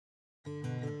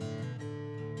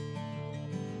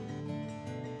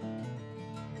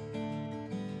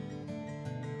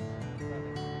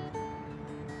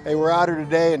Hey, we're out here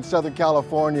today in Southern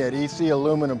California at EC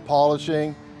Aluminum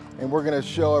Polishing, and we're going to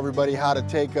show everybody how to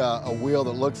take a wheel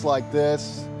that looks like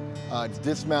this. It's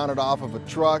dismounted off of a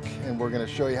truck, and we're going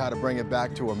to show you how to bring it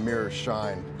back to a mirror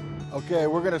shine. Okay,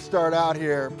 we're going to start out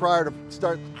here. Prior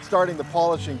to starting the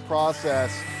polishing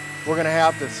process, we're going to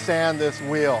have to sand this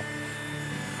wheel.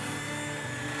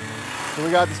 So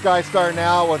we got this guy starting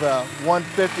out with a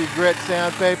 150 grit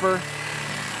sandpaper.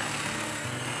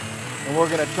 And we're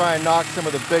going to try and knock some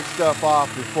of the big stuff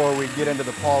off before we get into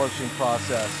the polishing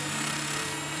process.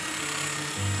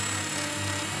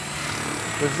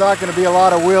 There's not going to be a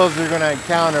lot of wheels you're going to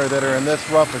encounter that are in this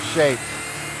rough a shape.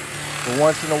 But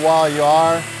once in a while you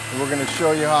are, and we're going to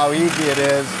show you how easy it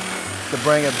is to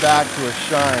bring it back to a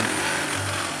shine.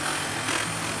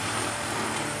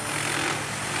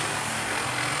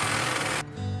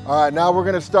 All right, now we're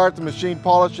going to start the machine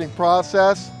polishing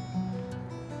process.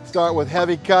 Start with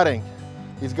heavy cutting.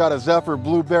 He's got a Zephyr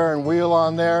Blue Baron wheel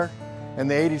on there and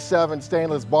the 87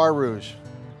 stainless bar rouge.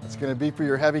 It's going to be for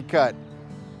your heavy cut.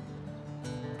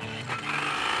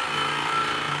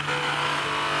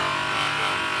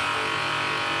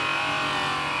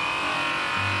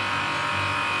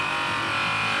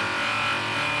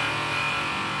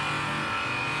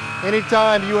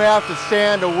 Anytime you have to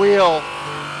sand a wheel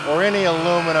or any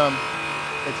aluminum,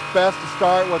 it's best to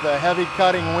start with a heavy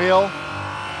cutting wheel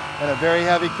and a very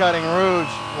heavy cutting rouge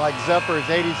like Zephyr's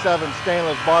 87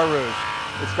 stainless bar rouge.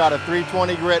 It's got a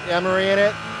 320 grit emery in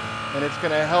it, and it's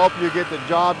going to help you get the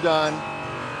job done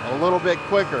a little bit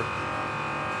quicker.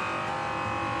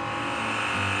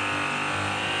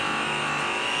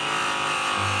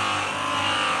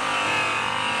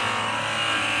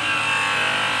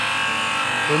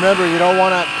 Remember, you don't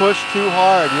want to push too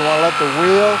hard. You want to let the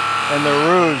wheel and the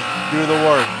rouge do the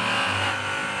work.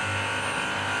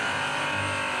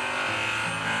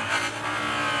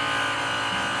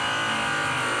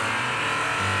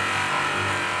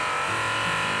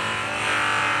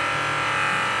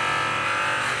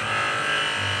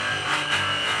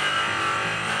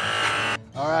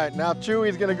 All right, now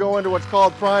Chewy's going to go into what's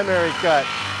called primary cut.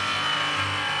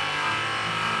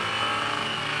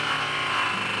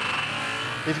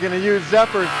 He's going to use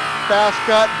Zephyr's fast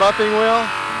cut buffing wheel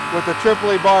with the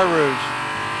Tripoli bar rouge.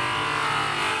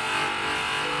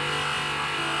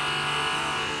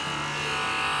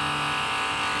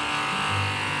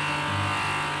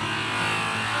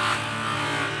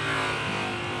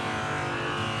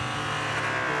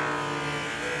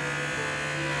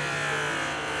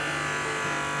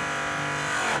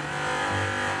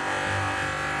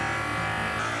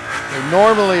 And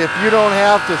normally, if you don't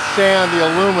have to sand the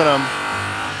aluminum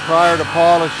prior to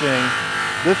polishing,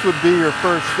 this would be your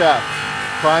first step,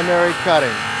 primary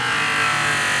cutting.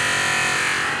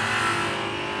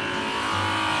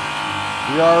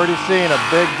 You're already seeing a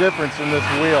big difference in this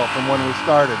wheel from when we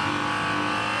started.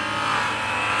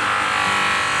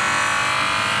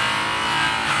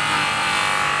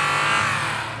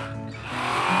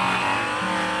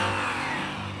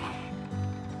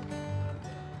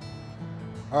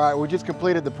 All right, we just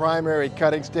completed the primary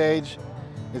cutting stage.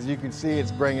 As you can see,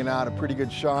 it's bringing out a pretty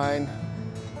good shine.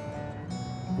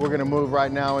 We're going to move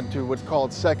right now into what's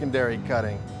called secondary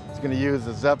cutting. It's going to use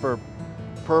the Zephyr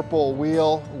purple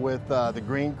wheel with the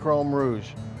green chrome rouge.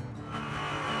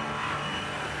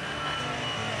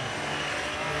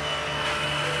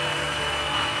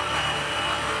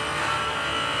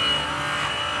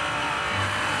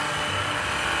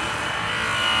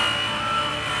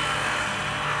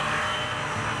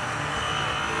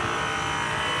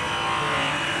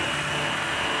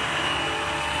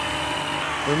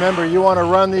 Remember, you want to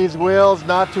run these wheels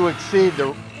not to exceed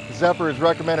the Zephyr's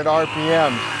recommended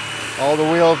RPMs. All the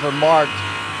wheels are marked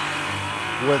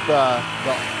with the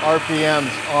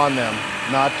RPMs on them,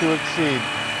 not to exceed.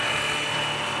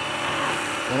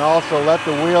 And also let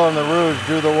the wheel and the rouge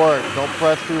do the work. Don't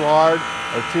press too hard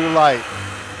or too light.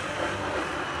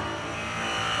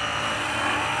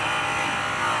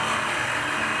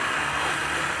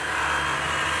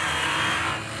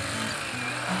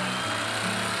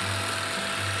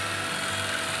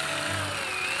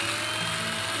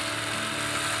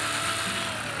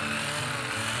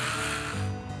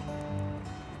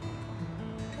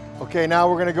 Okay, now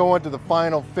we're going to go into the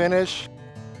final finish.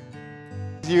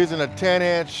 Using a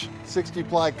 10-inch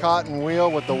 60-ply cotton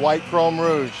wheel with the white chrome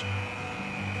rouge.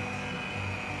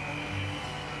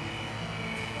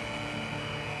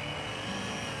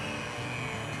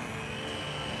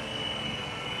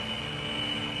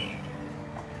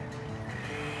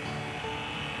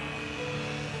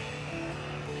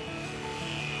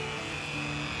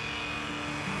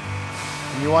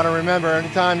 And you want to remember,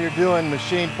 anytime you're doing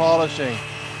machine polishing,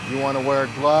 You want to wear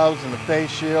gloves and a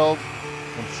face shield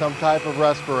and some type of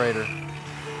respirator.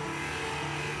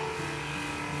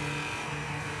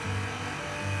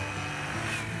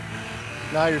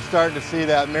 Now you're starting to see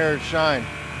that mirror shine.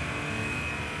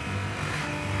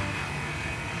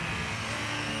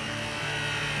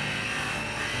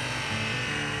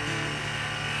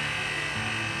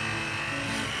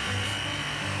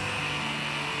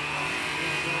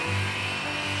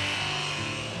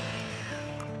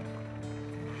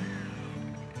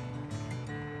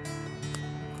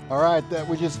 All right,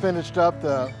 we just finished up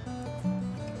the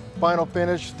final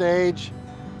finish stage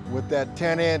with that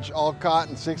 10-inch all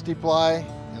cotton 60 ply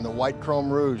and the white chrome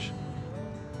rouge.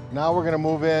 Now we're gonna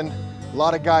move in. A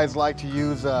lot of guys like to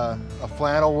use a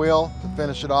flannel wheel to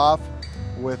finish it off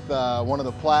with one of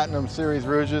the Platinum Series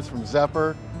rouges from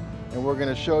Zephyr. And we're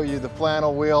gonna show you the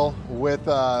flannel wheel with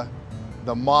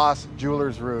the Moss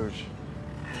Jeweler's Rouge.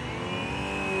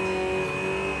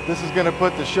 This is gonna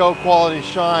put the show quality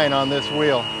shine on this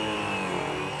wheel.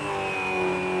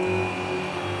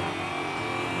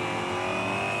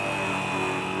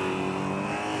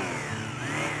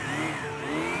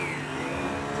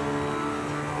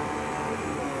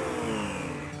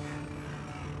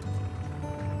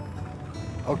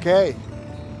 Okay,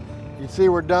 you see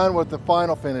we're done with the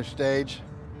final finish stage.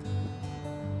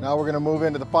 Now we're going to move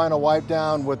into the final wipe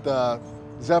down with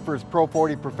Zephyr's Pro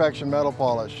 40 Perfection Metal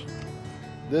Polish.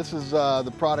 This is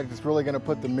the product that's really going to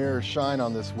put the mirror shine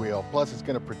on this wheel. Plus it's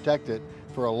going to protect it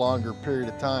for a longer period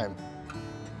of time.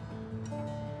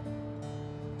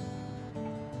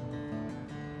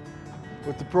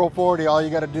 With the Pro 40, all you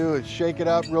got to do is shake it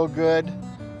up real good,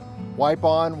 wipe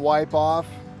on, wipe off,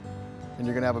 and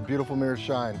you're going to have a beautiful mirror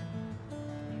shine.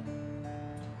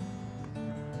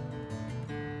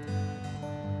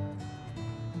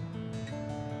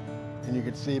 And you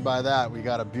can see by that we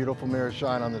got a beautiful mirror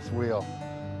shine on this wheel.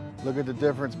 Look at the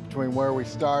difference between where we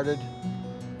started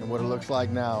and what it looks like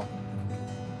now.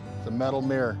 It's a metal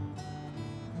mirror.